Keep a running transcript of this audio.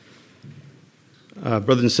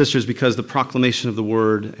Brothers and sisters, because the proclamation of the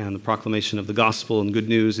word and the proclamation of the gospel and good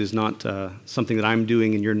news is not something that I'm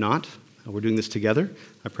doing and you're not, we're doing this together.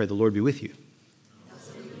 I pray the Lord be with you.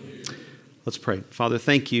 Let's pray. Father,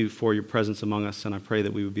 thank you for your presence among us, and I pray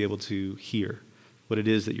that we would be able to hear what it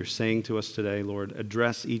is that you're saying to us today. Lord,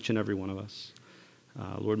 address each and every one of us.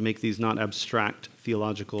 Lord, make these not abstract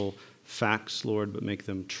theological facts, Lord, but make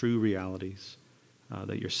them true realities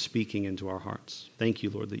that you're speaking into our hearts. Thank you,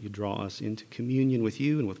 Lord, that you draw us into communion with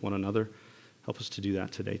you and with one another. Help us to do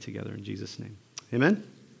that today together in Jesus' name. Amen?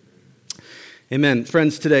 Amen.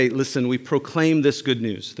 Friends, today, listen, we proclaim this good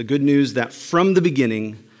news, the good news that from the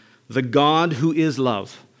beginning, the God who is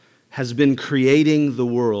love has been creating the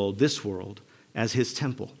world, this world, as his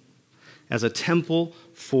temple, as a temple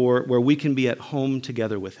for where we can be at home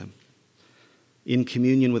together with him, in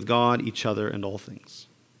communion with God, each other, and all things.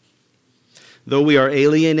 Though we are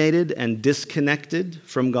alienated and disconnected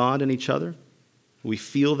from God and each other, we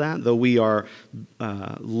feel that. Though we are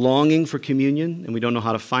longing for communion and we don't know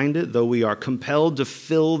how to find it, though we are compelled to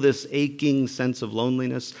fill this aching sense of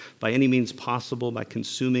loneliness by any means possible, by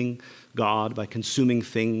consuming God, by consuming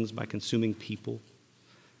things, by consuming people,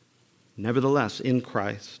 nevertheless, in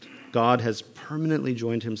Christ, God has permanently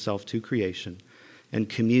joined himself to creation, and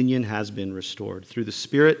communion has been restored. Through the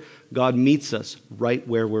Spirit, God meets us right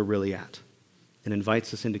where we're really at and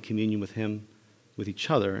invites us into communion with him, with each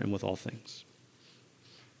other, and with all things.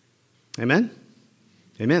 Amen?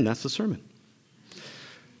 Amen. That's the sermon.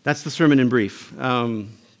 That's the sermon in brief.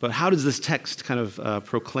 But how does this text kind of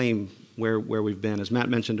proclaim where we've been? As Matt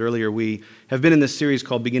mentioned earlier, we have been in this series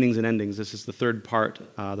called Beginnings and Endings. This is the third part.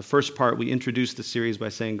 The first part, we introduced the series by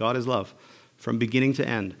saying God is love from beginning to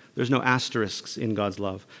end. There's no asterisks in God's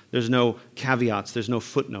love. There's no caveats. There's no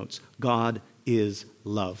footnotes. God is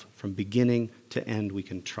love. From beginning to end, we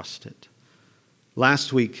can trust it.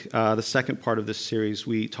 Last week, the second part of this series,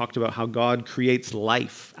 we talked about how God creates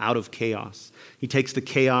life out of chaos. He takes the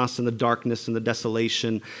chaos and the darkness and the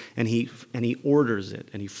desolation, and he orders it,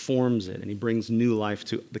 and he forms it, and he brings new life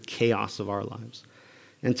to the chaos of our lives.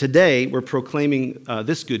 And today, we're proclaiming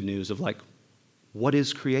this good news of what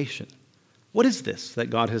is creation? What is this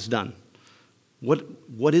that God has done?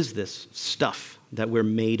 What is this stuff that we're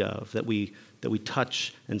made of, that we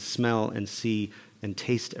touch and smell and see and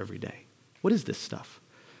taste every day? What is this stuff?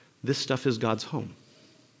 This stuff is God's home.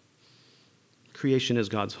 Creation is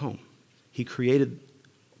God's home. He created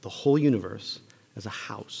the whole universe as a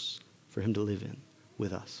house for him to live in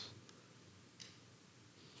with us.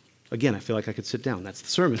 Again, I feel like I could sit down. That's the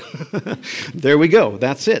sermon. There we go.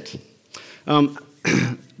 That's it.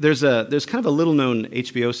 There's kind of a little-known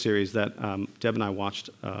HBO series that Deb and I watched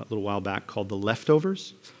a little while back called The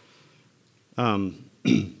Leftovers.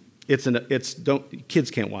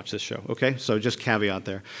 Kids can't watch this show, okay? So just caveat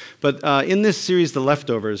there. But in this series, The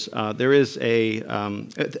Leftovers, there is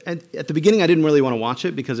at the beginning I didn't really want to watch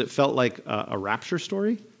it because it felt like a rapture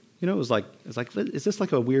story. You know, it was like, is this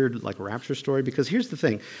like a weird rapture story? Because here's the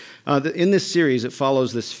thing. In this series, it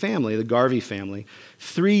follows this family, the Garvey family,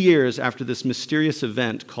 3 years after this mysterious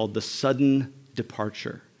event called the sudden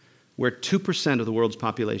departure, where 2% of the world's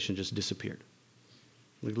population just disappeared.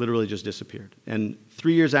 Literally just disappeared. And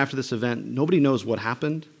 3 years after this event, nobody knows what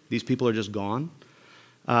happened. These people are just gone.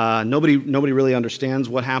 Nobody really understands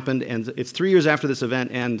what happened. And it's 3 years after this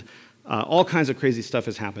event, and all kinds of crazy stuff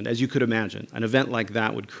has happened, as you could imagine. An event like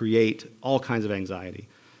that would create all kinds of anxiety.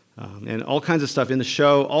 And all kinds of stuff in the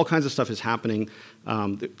show, all kinds of stuff is happening.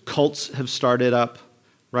 The cults have started up,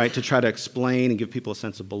 right, to try to explain and give people a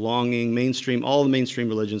sense of belonging. All the mainstream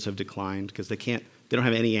religions have declined because they don't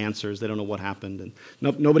have any answers. They don't know what happened, and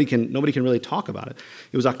nobody can really talk about it.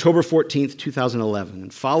 It was October 14th, 2011,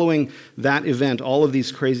 and following that event, all of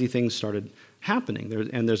these crazy things started happening.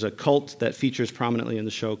 There's a cult that features prominently in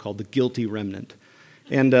the show called the Guilty Remnant,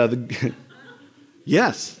 and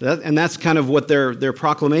yes, that's kind of what their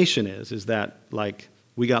proclamation is that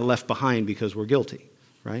we got left behind because we're guilty,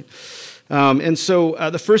 right? And so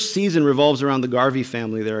the first season revolves around the Garvey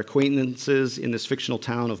family, their acquaintances in this fictional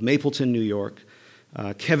town of Mapleton, New York.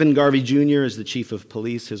 Kevin Garvey Jr. is the chief of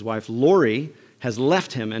police. His wife, Lori, has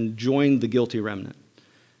left him and joined the Guilty Remnant.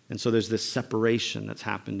 And so there's this separation that's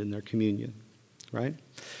happened in their communion, right?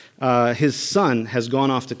 His son has gone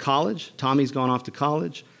off to college. Tommy's gone off to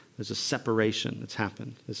college. There's a separation that's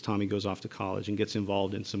happened as Tommy goes off to college and gets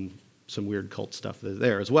involved in some weird cult stuff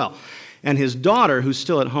there as well. And his daughter, who's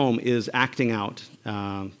still at home, is acting out,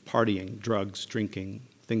 partying, drugs, drinking,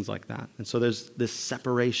 things like that. And so there's this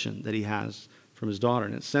separation that he has from his daughter.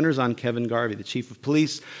 And it centers on Kevin Garvey, the chief of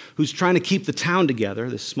police, who's trying to keep the town together,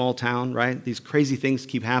 this small town, right? These crazy things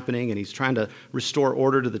keep happening, and he's trying to restore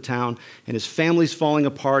order to the town. And his family's falling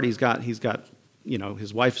apart. He's got his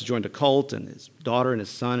wife's joined a cult, and his daughter and his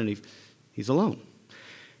son, and he's alone.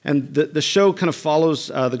 And the show kind of follows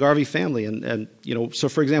the Garvey family. And so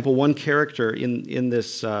for example, one character in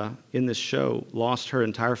this show lost her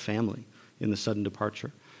entire family in the sudden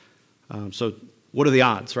departure. So what are the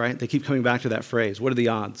odds, right? They keep coming back to that phrase. What are the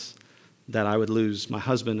odds that I would lose my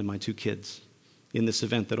husband and my 2 kids in this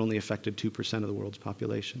event that only affected 2% of the world's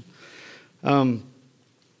population? The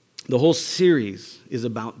whole series is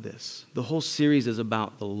about this. The whole series is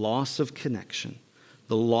about the loss of connection,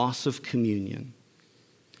 the loss of communion,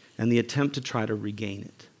 and the attempt to try to regain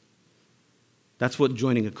it. That's what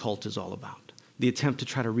joining a cult is all about. The attempt to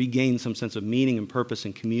try to regain some sense of meaning and purpose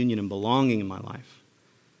and communion and belonging in my life.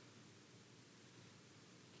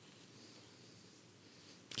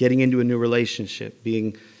 Getting into a new relationship,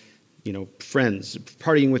 being, friends,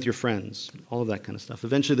 partying with your friends, all of that kind of stuff.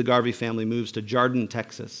 Eventually, the Garvey family moves to Jardin,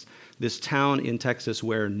 Texas, this town in Texas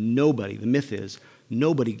where the myth is,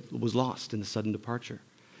 nobody was lost in the sudden departure.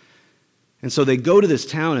 And so they go to this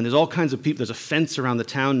town, and there's all kinds of people. There's a fence around the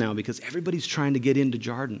town now because everybody's trying to get into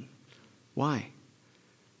Jardin. Why?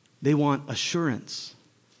 They want assurance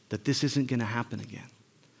that this isn't going to happen again.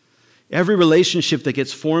 Every relationship that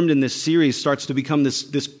gets formed in this series starts to become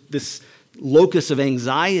this locus of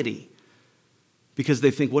anxiety because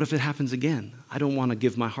they think, what if it happens again? I don't want to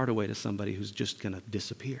give my heart away to somebody who's just going to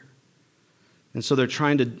disappear. And so they're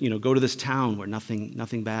trying to, go to this town where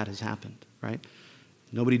nothing bad has happened, right?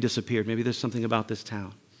 Nobody disappeared. Maybe there's something about this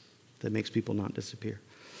town that makes people not disappear.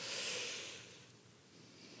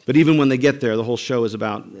 But even when they get there, the whole show is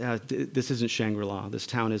about, this isn't Shangri-La. This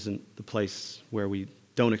town isn't the place where we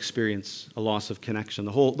don't experience a loss of connection.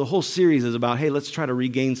 The whole series is about, hey, let's try to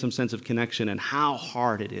regain some sense of connection and how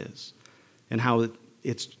hard it is and how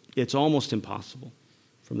it's almost impossible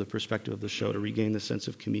from the perspective of the show to regain the sense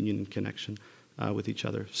of communion and connection with each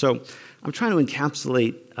other. So I'm trying to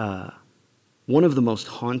encapsulate one of the most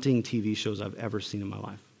haunting TV shows I've ever seen in my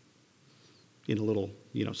life in a little,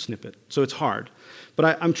 snippet. So it's hard.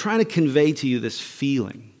 But I'm trying to convey to you this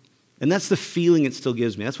feeling. And that's the feeling it still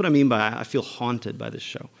gives me. That's what I mean by I feel haunted by this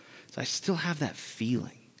show. So I still have that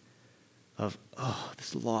feeling of,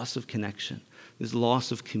 this loss of connection, this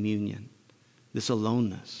loss of communion, this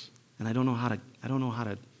aloneness. And I don't know how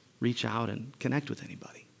to reach out and connect with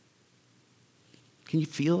anybody. Can you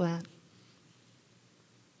feel that?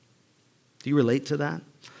 Do you relate to that?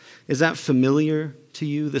 Is that familiar to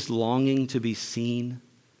you, this longing to be seen,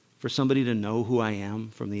 for somebody to know who I am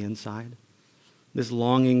from the inside? This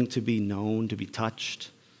longing to be known, to be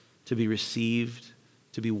touched, to be received,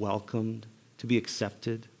 to be welcomed, to be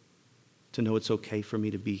accepted, to know it's okay for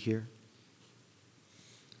me to be here.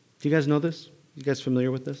 Do you guys know this? You guys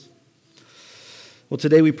familiar with this? Well,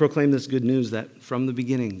 today we proclaim this good news that from the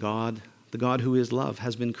beginning, God, the God who is love,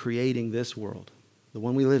 has been creating this world, the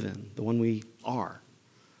one we live in, the one we are,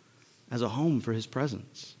 as a home for his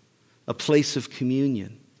presence, a place of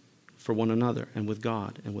communion for one another and with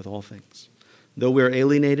God and with all things. Though we are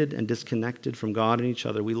alienated and disconnected from God and each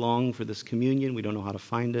other, we long for this communion. We don't know how to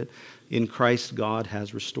find it. In Christ, God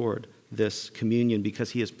has restored this communion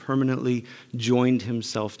because he has permanently joined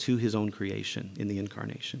himself to his own creation in the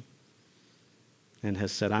incarnation and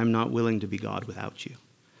has said, I'm not willing to be God without you.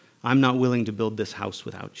 I'm not willing to build this house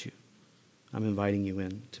without you. I'm inviting you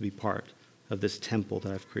in to be part of this temple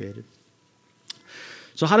that I've created.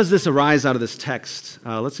 So how does this arise out of this text?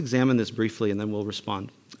 Let's examine this briefly, and then we'll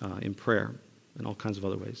respond in prayer and all kinds of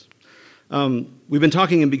other ways. We've been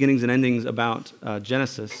talking in beginnings and endings about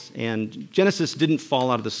Genesis, and Genesis didn't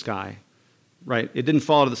fall out of the sky, right? It didn't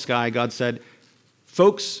fall out of the sky. God said,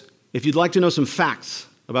 folks, if you'd like to know some facts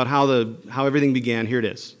about how everything began, here it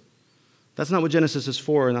is. That's not what Genesis is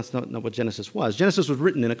for, and that's not what Genesis was. Genesis was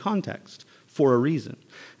written in a context for a reason.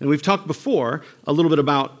 And we've talked before a little bit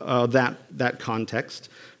about that context,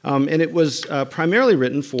 and it was primarily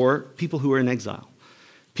written for people who were in exile.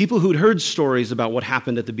 People who'd heard stories about what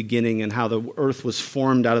happened at the beginning and how the earth was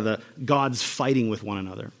formed out of the gods fighting with one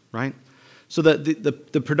another, right? So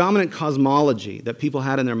the predominant cosmology that people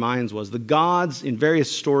had in their minds was the gods in various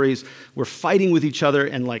stories were fighting with each other,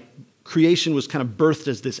 and like creation was kind of birthed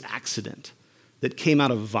as this accident that came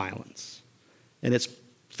out of violence. And it's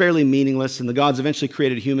fairly meaningless, and the gods eventually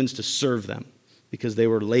created humans to serve them because they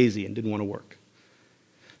were lazy and didn't want to work.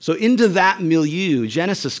 So into that milieu,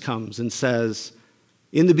 Genesis comes and says,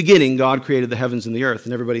 in the beginning, God created the heavens and the earth,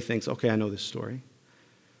 and everybody thinks, okay, I know this story.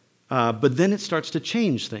 But then it starts to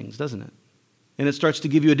change things, doesn't it? And it starts to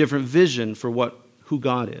give you a different vision for who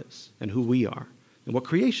God is and who we are and what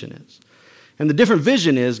creation is. And the different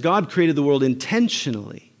vision is God created the world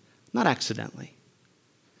intentionally, not accidentally.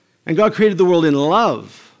 And God created the world in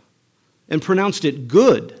love and pronounced it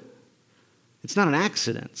good. It's not an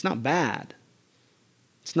accident. It's not bad.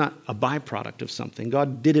 It's not a byproduct of something.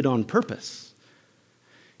 God did it on purpose.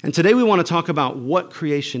 And today we want to talk about what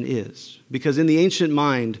creation is. Because in the ancient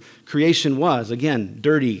mind, creation was, again,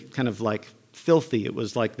 dirty, kind of like filthy. It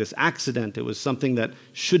was like this accident. It was something that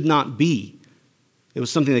should not be. It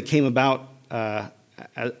was something that came about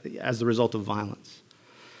as the result of violence.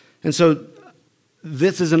 And so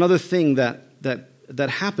this is another thing that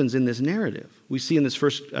happens in this narrative. We see in this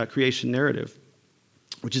first creation narrative,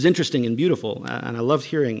 which is interesting and beautiful. And I loved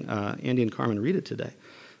hearing Andy and Carmen read it today.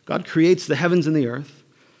 God creates the heavens and the earth.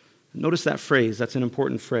 Notice that phrase. That's an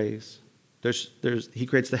important phrase. He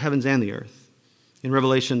creates the heavens and the earth. In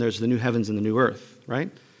Revelation, there's the new heavens and the new earth,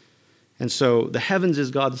 right? And so the heavens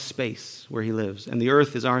is God's space where he lives, and the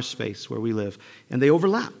earth is our space where we live. And they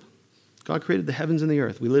overlap. God created the heavens and the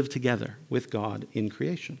earth. We live together with God in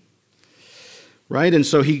creation. Right? And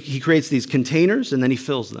so he creates these containers, and then he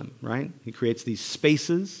fills them, right? He creates these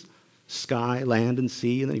spaces, sky, land, and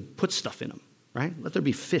sea, and then he puts stuff in them, right? Let there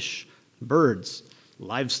be fish, birds,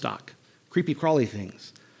 livestock, creepy crawly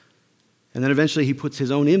things. And then eventually he puts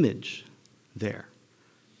his own image there.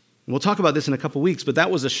 And we'll talk about this in a couple weeks, but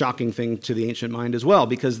that was a shocking thing to the ancient mind as well,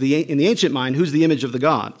 because in the ancient mind, who's the image of the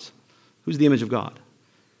gods? Who's the image of God?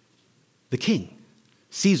 The king,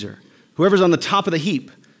 Caesar. Whoever's on the top of the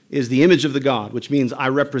heap is the image of the god, which means I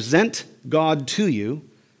represent God to you.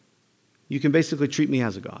 You can basically treat me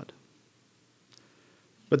as a god.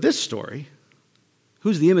 But this story,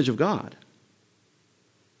 who's the image of God?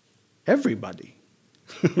 Everybody,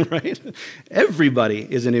 right? Everybody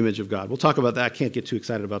is an image of God. We'll talk about that. I can't get too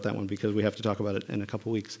excited about that one because we have to talk about it in a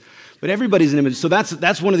couple weeks. But everybody's an image. So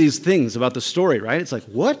that's one of these things about the story, right? It's like,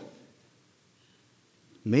 what?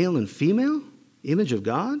 Male and female? Image of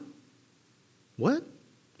God? What?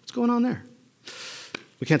 What's going on there?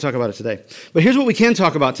 We can't talk about it today. But here's what we can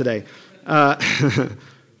talk about today.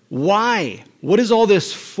 Why? What is all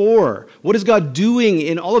this for? What is God doing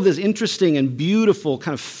in all of this interesting and beautiful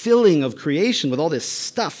kind of filling of creation with all this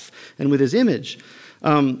stuff and with his image?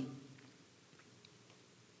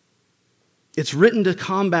 It's written to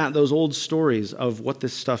combat those old stories of what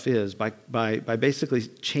this stuff is by basically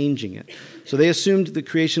changing it. So they assumed that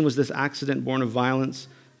creation was this accident born of violence.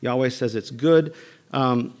 Yahweh says it's good.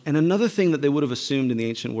 And another thing that they would have assumed in the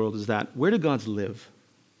ancient world is that, where do gods live?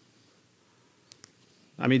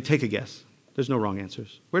 I mean, take a guess. There's no wrong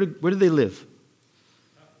answers. Where do they live?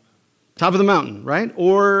 Top of the mountain, right?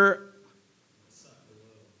 Or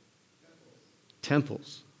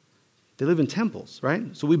temples. They live in temples,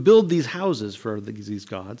 right? So we build these houses for these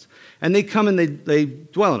gods, and they come and they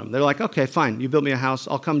dwell in them. They're like, okay, fine, you built me a house,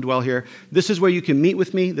 I'll come dwell here. This is where you can meet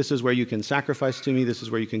with me. This is where you can sacrifice to me. This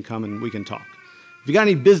is where you can come and we can talk. If you got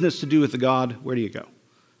any business to do with the god, where do you go?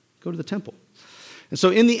 Go to the temple. And so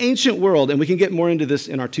in the ancient world, and we can get more into this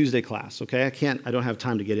in our Tuesday class, okay? I don't have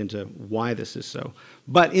time to get into why this is so.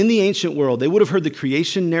 But in the ancient world, they would have heard the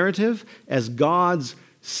creation narrative as God's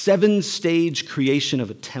 7-stage creation of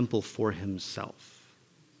a temple for himself.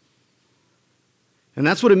 And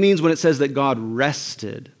that's what it means when it says that God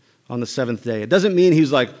rested on the seventh day. It doesn't mean he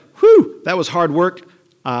was like, whew, that was hard work.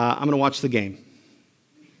 I'm going to watch the game.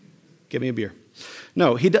 Give me a beer.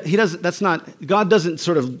 No, he doesn't. That's not. God doesn't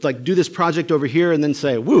sort of like do this project over here and then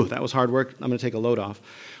say, "Woo, that was hard work. I'm going to take a load off."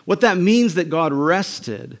 What that means that God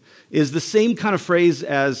rested is the same kind of phrase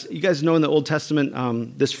as you guys know in the Old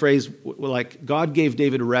Testament. This phrase, like God gave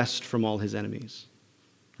David rest from all his enemies,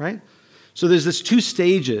 right? So there's this 2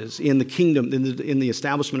 stages in the kingdom, in the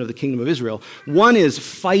establishment of the kingdom of Israel. One is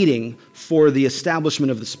fighting for the establishment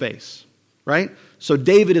of the space, right? So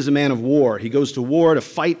David is a man of war. He goes to war to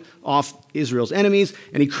fight off Israel's enemies,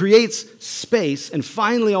 and he creates space, and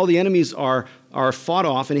finally all the enemies are fought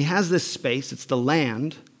off, and he has this space. It's the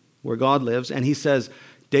land where God lives, and he says,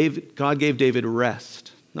 God gave David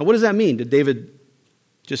rest. Now, what does that mean? Did David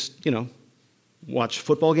just, watch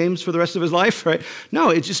football games for the rest of his life, right? No,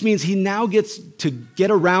 it just means he now gets to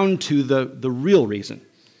get around to the real reason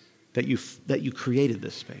that you created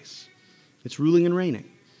this space. It's ruling and reigning.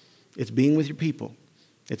 It's being with your people.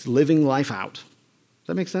 It's living life out. Does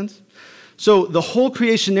that make sense? So the whole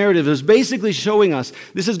creation narrative is basically showing us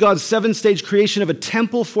this is God's 7-stage creation of a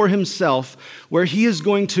temple for himself where he is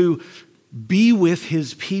going to be with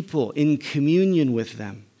his people in communion with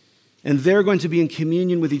them. And they're going to be in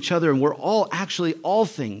communion with each other, and we're all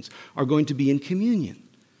things are going to be in communion.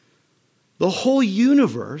 The whole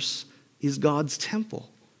universe is God's temple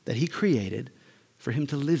that he created for him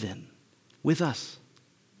to live in with us.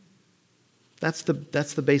 That's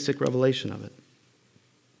the basic revelation of it.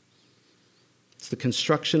 It's the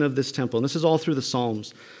construction of this temple. And this is all through the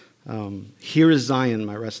Psalms. Here is Zion,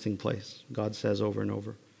 my resting place, God says over and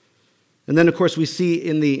over. And then, of course, we see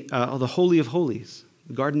in the Holy of Holies,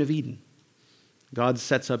 the Garden of Eden, God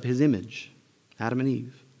sets up his image, Adam and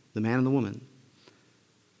Eve, the man and the woman,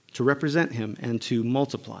 to represent him and to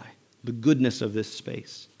multiply the goodness of this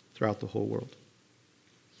space throughout the whole world.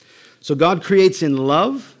 So God creates in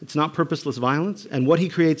love. It's not purposeless violence. And what he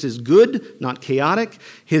creates is good, not chaotic.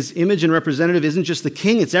 His image and representative isn't just the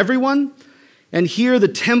king, it's everyone. And here, the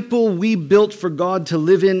temple we built for God to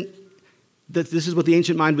live in, this is what the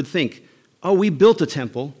ancient mind would think. Oh, we built a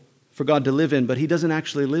temple for God to live in, but he doesn't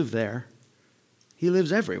actually live there. He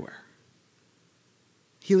lives everywhere.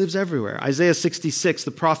 He lives everywhere. Isaiah 66, the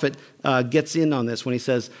prophet gets in on this when he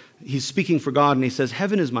says, he's speaking for God, and he says,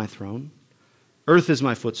 heaven is my throne. Earth is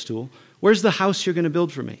my footstool. Where's the house you're going to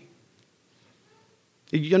build for me?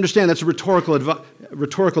 You understand that's a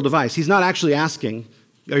rhetorical device. He's not actually asking,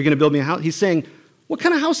 are you going to build me a house? He's saying, what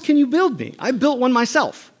kind of house can you build me? I built one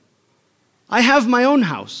myself. I have my own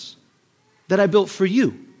house that I built for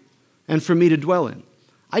you and for me to dwell in.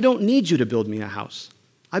 I don't need you to build me a house.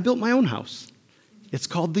 I built my own house. It's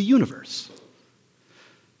called the universe.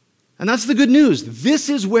 And that's the good news. This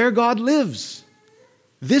is where God lives.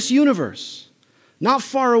 This universe. Not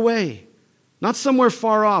far away, not somewhere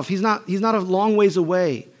far off. He's not a long ways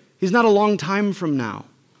away. He's not a long time from now.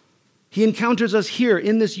 He encounters us here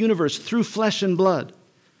in this universe through flesh and blood,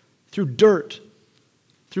 through dirt,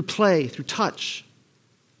 through play, through touch,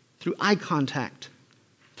 through eye contact,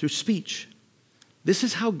 through speech. This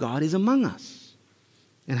is how God is among us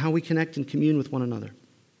and how we connect and commune with one another.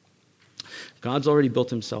 God's already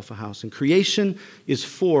built himself a house, and creation is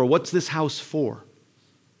for, what's this house for?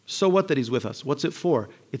 So what that he's with us? What's it for?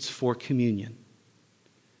 It's for communion.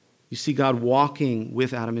 You see God walking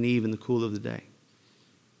with Adam and Eve in the cool of the day.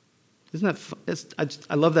 Isn't that fun?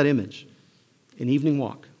 I love that image. An evening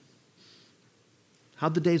walk.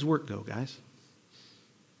 How'd the day's work go, guys?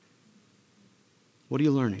 What are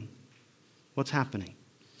you learning? What's happening?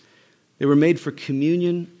 They were made for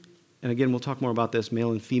communion. And again, we'll talk more about this.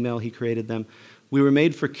 Male and female, he created them. We were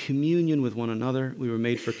made for communion with one another. We were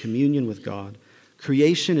made for communion with God.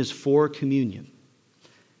 Creation is for communion,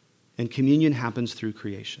 and communion happens through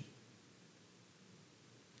creation.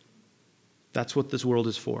 That's what this world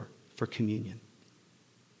is for communion.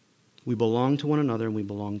 We belong to one another, and we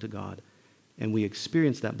belong to God, and we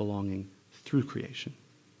experience that belonging through creation.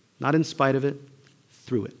 Not in spite of it,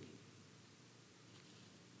 through it.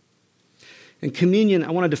 And communion,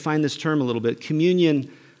 I want to define this term a little bit.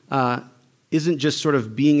 Communion isn't just sort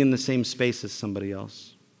of being in the same space as somebody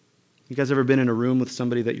else. You guys ever been in a room with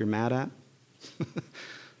somebody that you're mad at?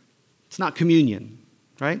 It's not communion,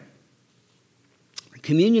 right?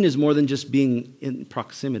 Communion is more than just being in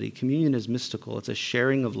proximity. Communion is mystical. It's a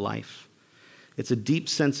sharing of life. It's a deep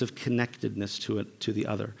sense of connectedness to the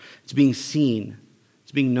other. It's being seen.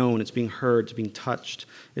 It's being known. It's being heard. It's being touched.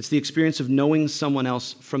 It's the experience of knowing someone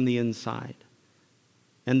else from the inside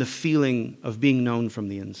and the feeling of being known from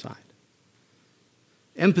the inside.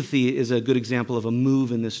 Empathy is a good example of a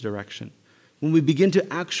move in this direction. When we begin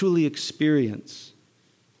to actually experience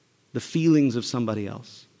the feelings of somebody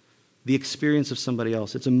else, the experience of somebody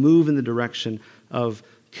else, it's a move in the direction of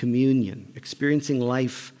communion, experiencing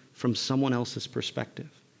life from someone else's perspective.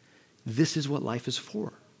 This is what life is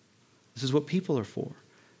for. This is what people are for.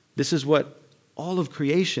 This is what all of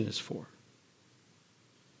creation is for.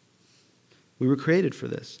 We were created for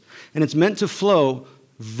this. And it's meant to flow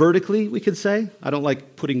vertically, we could say. I don't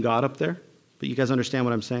like putting God up there, but you guys understand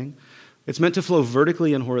what I'm saying? It's meant to flow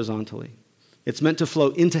vertically and horizontally. It's meant to flow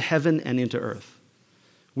into heaven and into earth.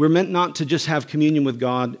 We're meant not to just have communion with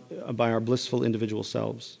God by our blissful individual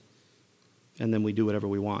selves, and then we do whatever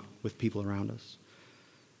we want with people around us.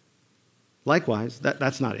 Likewise,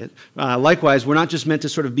 that's not it. Likewise, we're not just meant to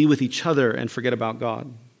sort of be with each other and forget about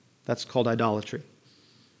God. That's called idolatry,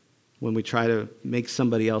 when we try to make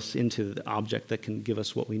somebody else into the object that can give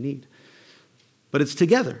us what we need. But it's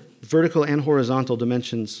together. Vertical and horizontal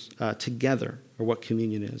dimensions together are what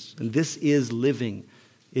communion is. And this is living.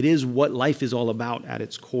 It is what life is all about at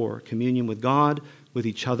its core. Communion with God, with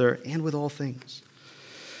each other, and with all things.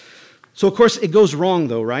 So, of course, it goes wrong,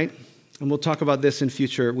 though, right? And we'll talk about this in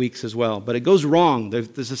future weeks as well. But it goes wrong. There's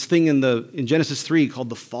this thing in Genesis 3 called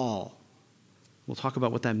the fall. We'll talk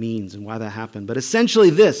about what that means and why that happened. But essentially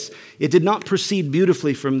this, it did not proceed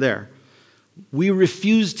beautifully from there. We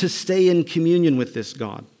refused to stay in communion with this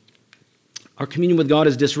God. Our communion with God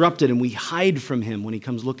is disrupted and we hide from him when he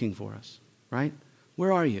comes looking for us, right?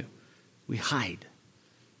 Where are you? We hide.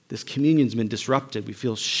 This communion's been disrupted. We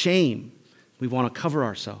feel shame. We want to cover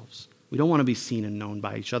ourselves. We don't want to be seen and known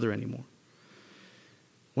by each other anymore.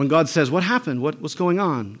 When God says, what happened? What's going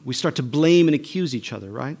on? We start to blame and accuse each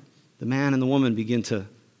other, right? The man and the woman begin to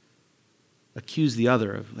accuse the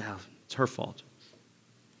other of, well, it's her fault.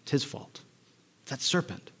 It's his fault. It's that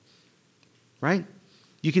serpent, right?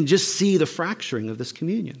 You can just see the fracturing of this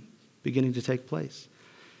communion beginning to take place.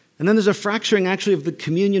 And then there's a fracturing actually of the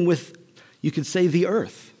communion with, you could say, the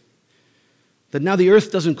earth. That now the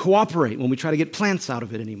earth doesn't cooperate when we try to get plants out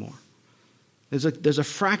of it anymore. There's a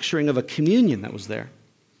fracturing of a communion that was there.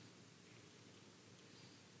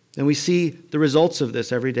 And we see the results of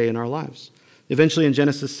this every day in our lives. Eventually in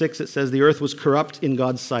Genesis 6 it says the earth was corrupt in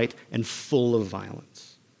God's sight and full of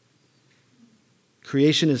violence.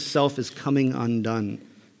 Creation itself is coming undone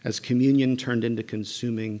as communion turned into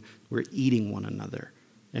consuming. We're eating one another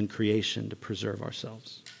and creation to preserve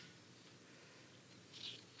ourselves.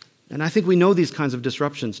 And I think we know these kinds of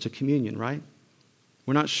disruptions to communion, right?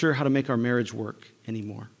 We're not sure how to make our marriage work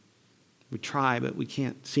anymore. We try, but we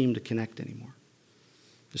can't seem to connect anymore.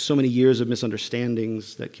 There's so many years of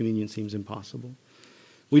misunderstandings that communion seems impossible.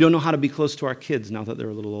 We don't know how to be close to our kids now that they're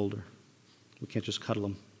a little older. We can't just cuddle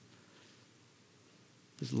them.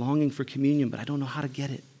 There's longing for communion, but I don't know how to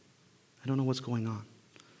get it. I don't know what's going on.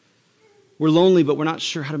 We're lonely, but we're not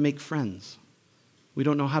sure how to make friends. We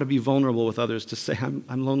don't know how to be vulnerable with others to say,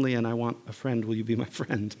 I'm lonely and I want a friend. Will you be my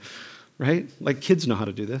friend? Right? Like kids know how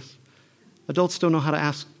to do this. Adults don't know how to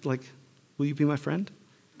ask, like, will you be my friend?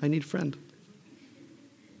 I need a friend.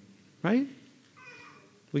 Right?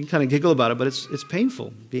 We can kind of giggle about it, but it's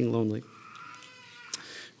painful being lonely.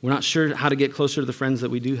 We're not sure how to get closer to the friends that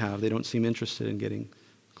we do have. They don't seem interested in getting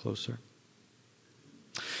closer.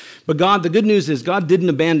 But God, the good news is God didn't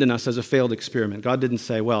abandon us as a failed experiment. God didn't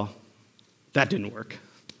say, well, that didn't work.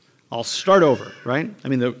 I'll start over, right? I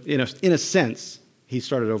mean, in a sense, he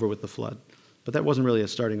started over with the flood. But that wasn't really a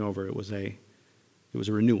starting over. It was a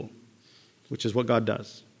renewal, which is what God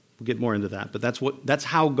does. We'll get more into that. But that's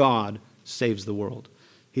how God saves the world.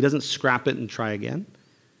 He doesn't scrap it and try again.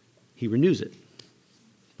 He renews it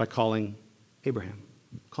by calling Abraham,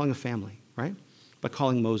 calling a family, right? By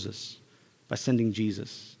calling Moses, by sending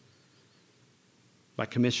Jesus, by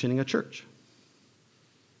commissioning a church.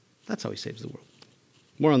 That's how he saves the world.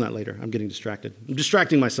 More on that later. I'm getting distracted. I'm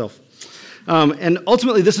distracting myself. And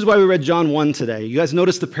ultimately, this is why we read John 1 today. You guys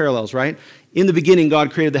notice the parallels, right? In the beginning,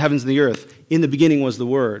 God created the heavens and the earth. In the beginning was the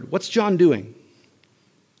Word. What's John doing?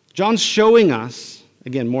 John's showing us,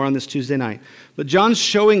 again, more on this Tuesday night, but John's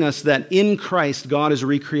showing us that in Christ, God is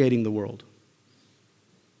recreating the world.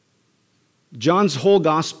 John's whole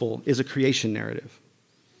gospel is a creation narrative.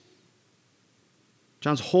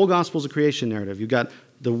 John's whole gospel is a creation narrative. You've got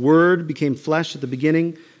the Word became flesh at the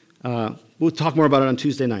beginning. We'll talk more about it on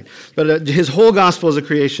Tuesday night. But his whole gospel is a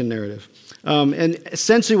creation narrative. And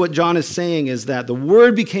essentially what John is saying is that the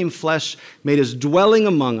Word became flesh, made his dwelling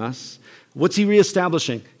among us. What's he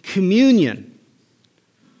reestablishing? Communion.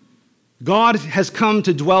 God has come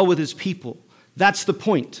to dwell with his people. That's the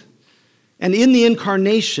point. And in the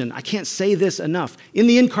incarnation, I can't say this enough, in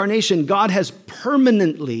the incarnation, God has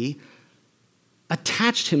permanently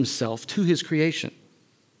attached himself to his creation.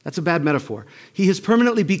 That's a bad metaphor. He has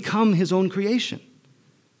permanently become his own creation.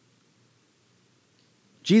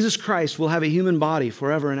 Jesus Christ will have a human body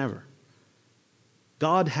forever and ever.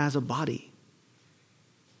 God has a body.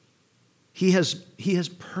 He has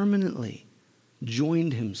permanently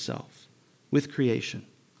joined himself with creation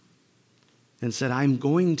and said, I'm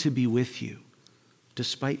going to be with you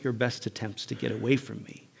despite your best attempts to get away from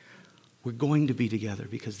me. We're going to be together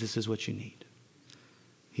because this is what you need.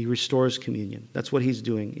 He restores communion. That's what he's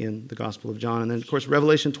doing in the Gospel of John. And then, of course,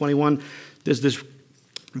 Revelation 21, there's this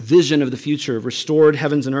vision of the future of restored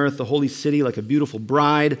heavens and earth, the holy city like a beautiful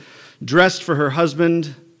bride, dressed for her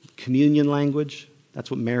husband, communion language. That's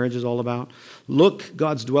what marriage is all about. Look,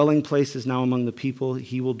 God's dwelling place is now among the people.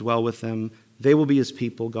 He will dwell with them. They will be his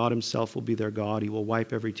people. God himself will be their God. He will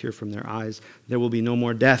wipe every tear from their eyes. There will be no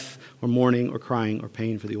more death or mourning or crying or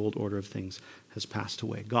pain, for the old order of things has passed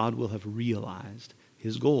away. God will have realized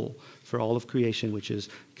his goal for all of creation, which is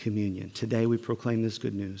communion. Today we proclaim this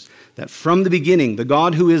good news, that from the beginning, the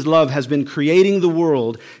God who is love has been creating the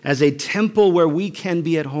world as a temple where we can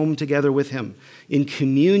be at home together with him, in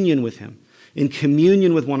communion with him, in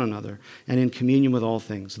communion with one another, and in communion with all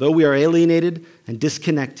things. Though we are alienated and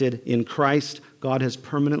disconnected, in Christ, God has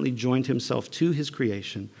permanently joined himself to his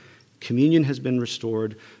creation. Communion has been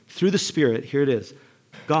restored through the Spirit. Here it is.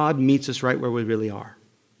 God meets us right where we really are.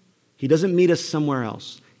 He doesn't meet us somewhere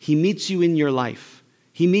else. He meets you in your life.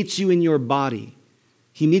 He meets you in your body.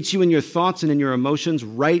 He meets you in your thoughts and in your emotions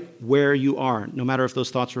right where you are. No matter if those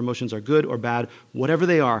thoughts or emotions are good or bad, whatever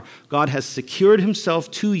they are, God has secured himself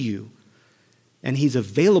to you, and he's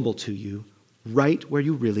available to you right where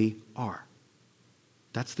you really are.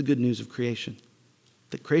 That's the good news of creation.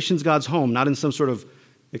 That creation's God's home, not in some sort of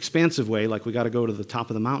expansive way, like we got to go to the top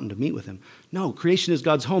of the mountain to meet with him. No, creation is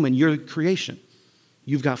God's home, and you're creation.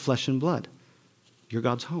 You've got flesh and blood. You're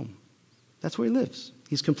God's home. That's where he lives.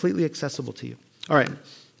 He's completely accessible to you. All right.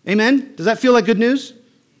 Amen? Does that feel like good news?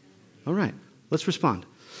 All right. Let's respond.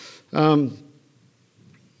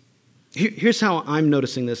 Here's how I'm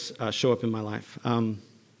noticing this show up in my life.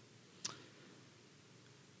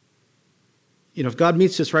 If God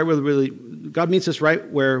meets us right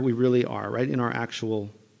where we really are, right in our actual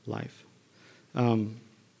life.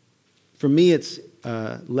 For me, it's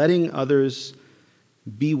letting others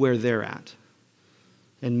be where they're at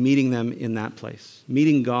and meeting them in that place,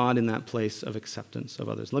 meeting God in that place of acceptance of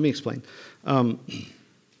others. Let me explain. I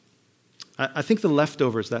think The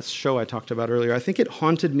Leftovers, that show I talked about earlier, I think it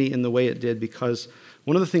haunted me in the way it did because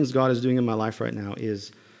one of the things God is doing in my life right now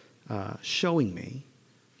is showing me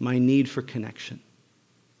my need for connection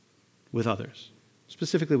with others,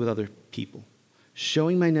 specifically with other people,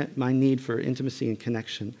 showing my need for intimacy and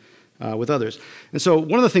connection with others. And so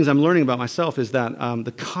one of the things I'm learning about myself is that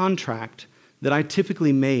the contract that I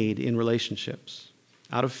typically made in relationships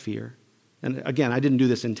out of fear, and again, I didn't do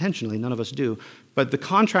this intentionally, none of us do, but the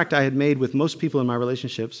contract I had made with most people in my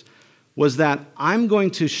relationships was that I'm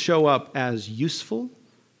going to show up as useful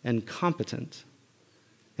and competent,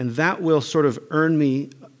 and that will sort of earn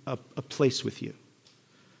me a place with you.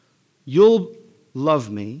 You'll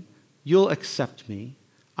love me, you'll accept me,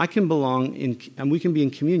 I can belong in, and we can be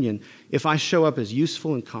in communion if I show up as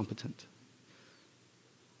useful and competent.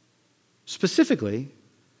 Specifically,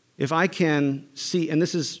 if I can see, and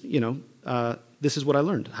this is what I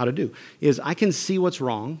learned how to do, is I can see what's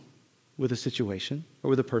wrong with a situation or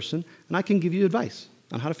with a person, and I can give you advice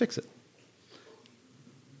on how to fix it.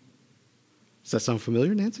 Does that sound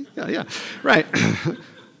familiar, Nancy? Yeah, right.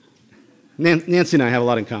 Nancy and I have a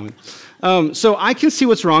lot in common. So I can see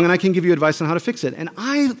what's wrong, and I can give you advice on how to fix it. And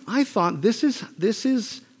I thought this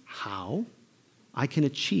is how I can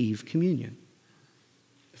achieve communion.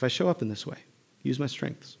 If I show up in this way, use my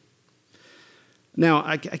strengths. Now,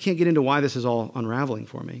 I can't get into why this is all unraveling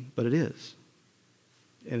for me, but it is.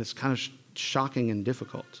 And it's kind of shocking and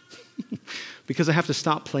difficult because I have to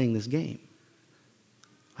stop playing this game.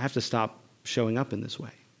 I have to stop showing up in this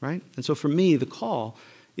way, right? And so for me, the call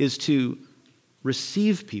is to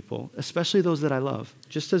receive people, especially those that I love,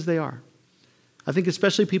 just as they are. I think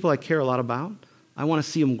especially people I care a lot about, I want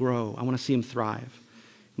to see them grow. I want to see them thrive.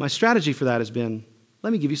 My strategy for that has been,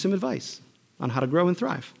 let me give you some advice on how to grow and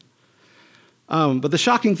thrive. But the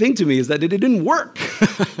shocking thing to me is that it didn't work.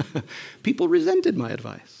 People resented my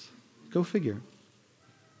advice. Go figure.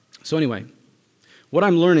 So anyway, what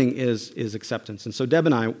I'm learning is acceptance. And so Deb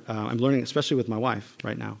and I'm learning, especially with my wife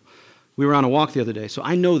right now. We were on a walk the other day, so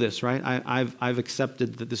I know this, right? I've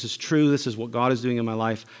accepted that this is true. This is what God is doing in my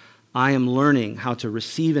life. I am learning how to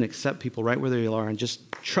receive and accept people right where they are and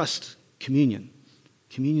just trust communion.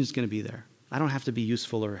 Communion is going to be there. I don't have to be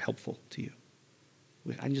useful or helpful to you.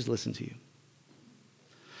 I can just listen to you.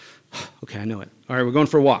 Okay, I know it. All right, we're going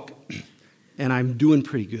for a walk. And I'm doing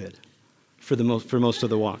pretty good for most of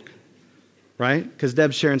the walk. Right? Because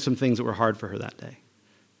Deb's sharing some things that were hard for her that day.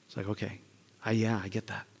 It's like, okay, I get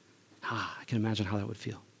that. I can imagine how that would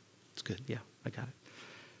feel. It's good. Yeah, I got it.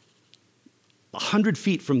 100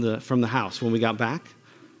 feet from the house when we got back,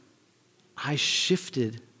 I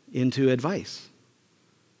shifted into advice.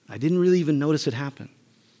 I didn't really even notice it happen.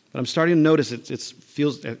 But I'm starting to notice it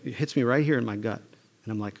hits me right here in my gut.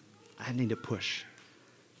 And I'm like, I need to push.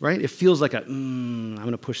 Right? It feels like I'm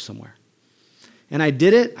going to push somewhere. And I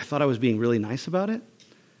did it. I thought I was being really nice about it.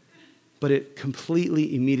 But it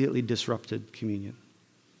completely, immediately disrupted communion.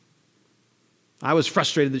 I was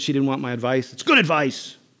frustrated that she didn't want my advice. It's good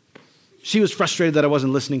advice. She was frustrated that I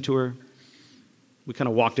wasn't listening to her. We kind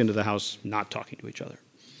of walked into the house not talking to each other.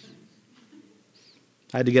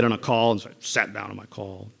 I had to get on a call, and so I sat down on my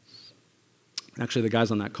call. Actually, the guys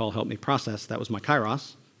on that call helped me process. That was my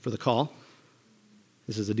kairos for the call.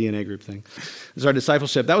 This is a DNA group thing. This is our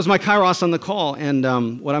discipleship. That was my kairos on the call,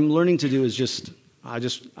 and what I'm learning to do is I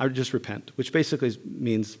just repent, which basically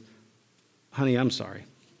means, honey, I'm sorry.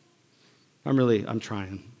 I'm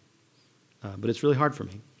trying, but it's really hard for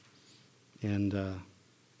me, and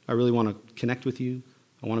I really want to connect with you.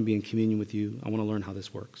 I want to be in communion with you. I want to learn how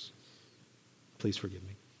this works. Please forgive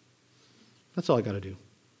me. That's all I got to do.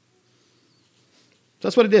 So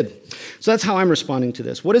that's what it did. So that's how I'm responding to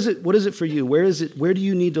this. What is it for you? Where do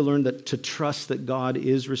you need to learn to trust that God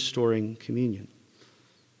is restoring communion?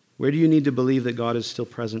 Where do you need to believe that God is still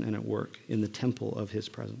present and at work in the temple of his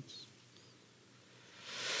presence?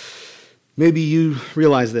 Maybe you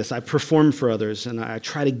realize this. I perform for others, and I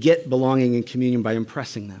try to get belonging in communion by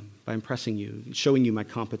impressing them, by impressing you, showing you my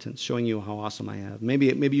competence, showing you how awesome I am. Maybe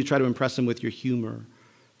you try to impress them with your humor.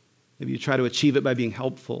 Maybe you try to achieve it by being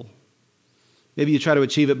helpful. Maybe you try to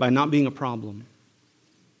achieve it by not being a problem.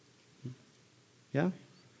 Yeah?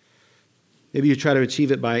 Maybe you try to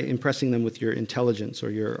achieve it by impressing them with your intelligence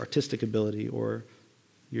or your artistic ability or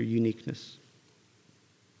your uniqueness.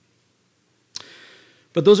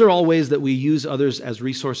 But those are all ways that we use others as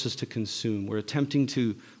resources to consume. We're attempting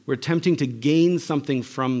to gain something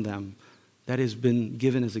from them that has been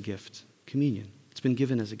given as a gift. Communion. It's been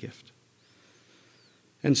given as a gift.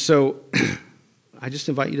 And so I just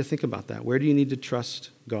invite you to think about that. Where do you need to trust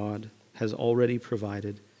God has already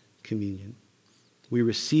provided communion? We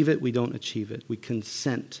receive it, we don't achieve it. We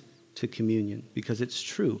consent to communion because it's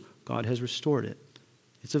true. God has restored it.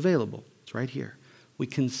 It's available. It's right here. We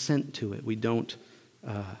consent to it. We don't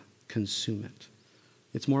consume it.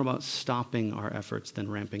 It's more about stopping our efforts than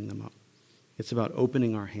ramping them up. It's about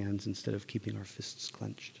opening our hands instead of keeping our fists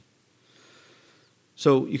clenched.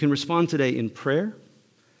 So you can respond today in prayer,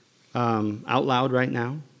 out loud right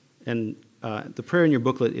now. And the prayer in your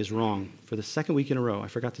booklet is wrong for the second week in a row. I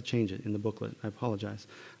forgot to change it in the booklet. I apologize.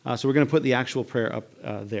 So we're going to put the actual prayer up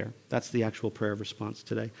there. That's the actual prayer of response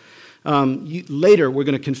today. Later, we're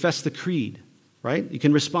going to confess the creed. Right? You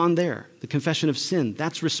can respond there. The confession of sin,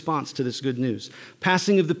 that's response to this good news.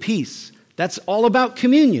 Passing of the peace, that's all about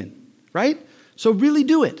communion, right? So really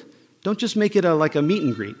do it. Don't just make it like a meet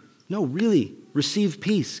and greet. No, really, receive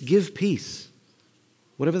peace, give peace,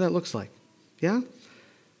 whatever that looks like. Yeah?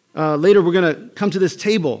 Later, we're going to come to this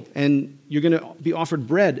table, and you're going to be offered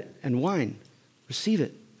bread and wine. Receive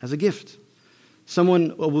it as a gift.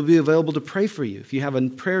 Someone will be available to pray for you if you have a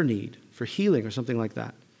prayer need for healing or something like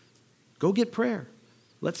that. Go get prayer.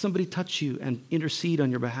 Let somebody touch you and intercede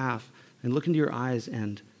on your behalf and look into your eyes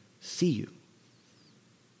and see you.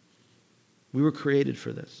 We were created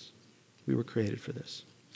for this. We were created for this.